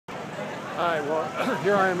Hi, well,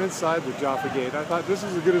 here I am inside the Jaffa Gate. I thought this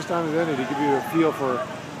is the goodest time as any to give you a feel for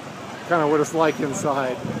kind of what it's like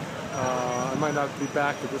inside. I might not be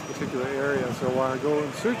back to this particular area, so while I go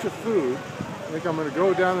in search of food, I think I'm going to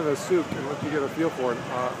go down to the souk and let you get a feel for it.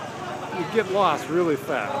 You get lost really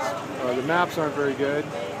fast. The maps aren't very good,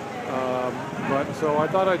 but so I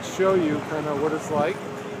thought I'd show you kind of what it's like.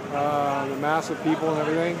 The mass of people and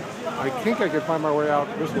everything. I think I could find my way out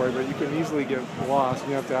this way, but you can easily get lost, and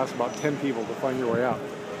you have to ask about 10 people to find your way out.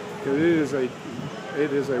 Because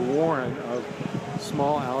it is a warren of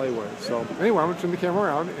small alleyways. So anyway, I'm going to turn the camera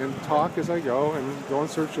around and talk as I go, and go in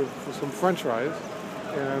search for some French fries,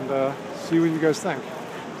 and see what you guys think.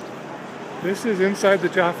 This is inside the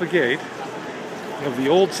Jaffa Gate of the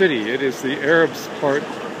Old City. It is the Arabs part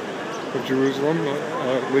of Jerusalem,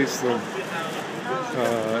 at least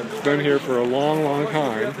it's been here for a long, long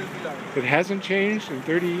time. It hasn't changed in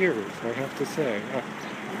 30 years, I have to say.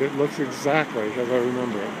 It looks exactly as I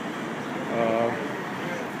remember it.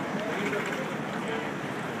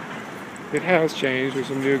 It has changed. There's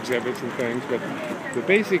some new exhibits and things, but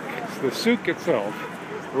the souk itself,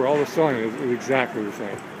 where all the selling is exactly the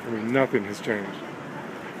same. I mean, nothing has changed.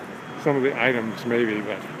 Some of the items maybe,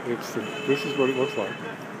 but this is what it looks like.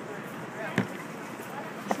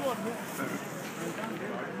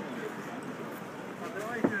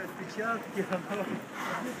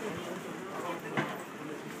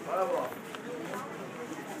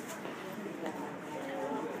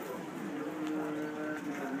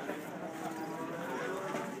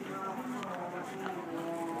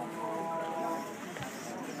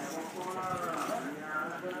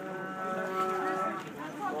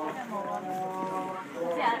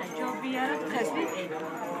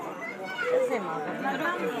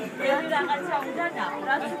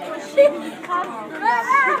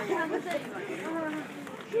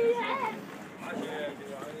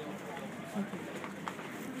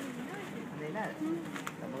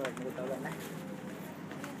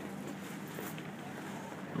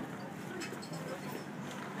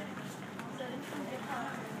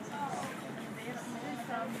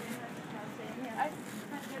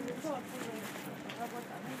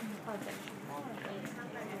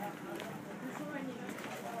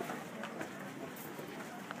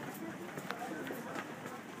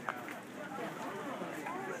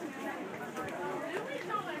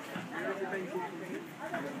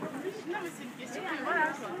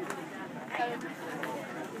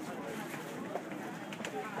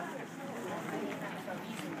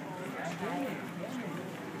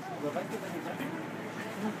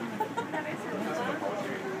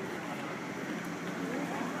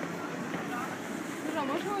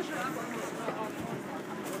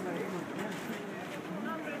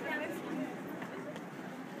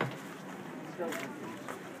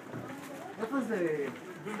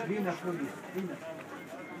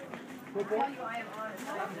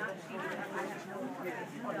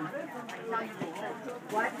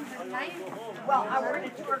 What? Well, I were in a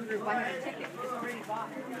tour group. I had a ticket. It's already bought.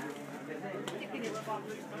 Ticket is bought.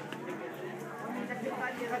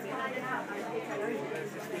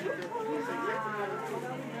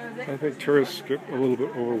 I think tourists get a little bit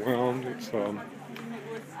overwhelmed.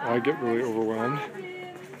 I get really overwhelmed.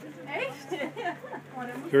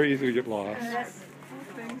 Very easy to get lost. This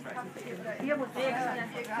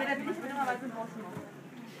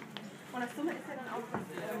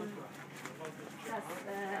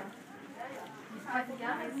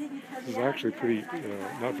is actually pretty,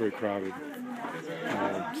 not very crowded.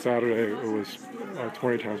 Saturday it was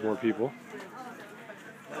 20 times more people.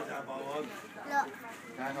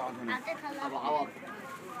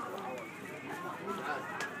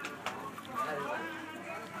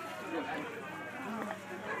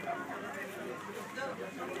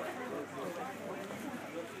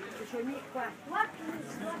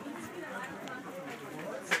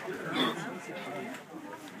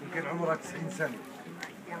 يمكن عمرها 90 سنة.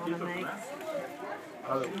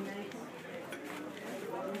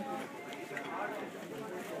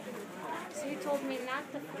 So you told me not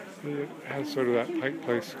to. It has sort of that Pike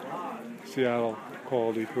Place, Seattle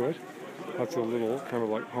quality to it. Lots of little kind of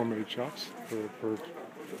like homemade shops for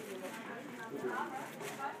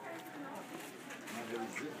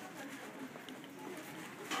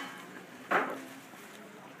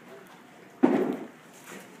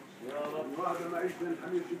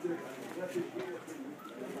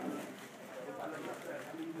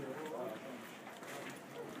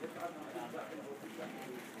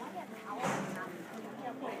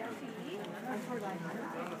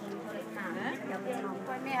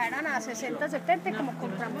Pues mira, eran a 60, 70 como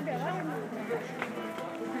compramos de ahora.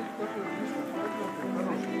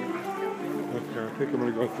 Okay, I think I'm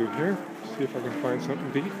going to go through here, see if I can find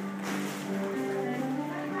something to eat.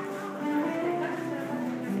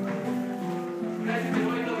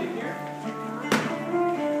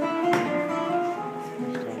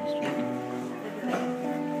 Just down the street.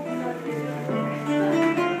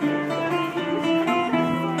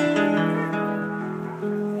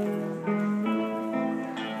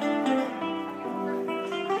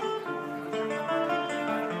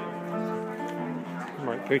 You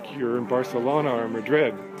might think you're in Barcelona or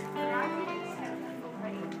Madrid.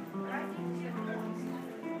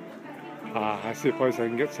 I see a place I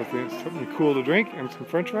can get something cool to drink and some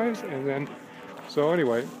french fries, and then, so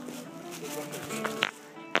anyway,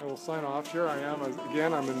 I will sign off. Here I am,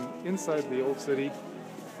 again, I'm inside the old city.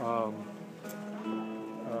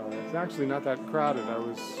 It's actually not that crowded. I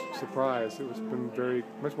was surprised. It's been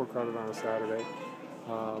much more crowded on a Saturday.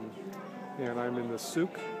 And I'm in the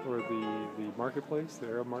souk, or the marketplace, the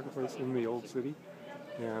Arab marketplace in the old city,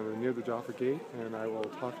 and near the Jaffa Gate, and I will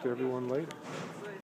talk to everyone later.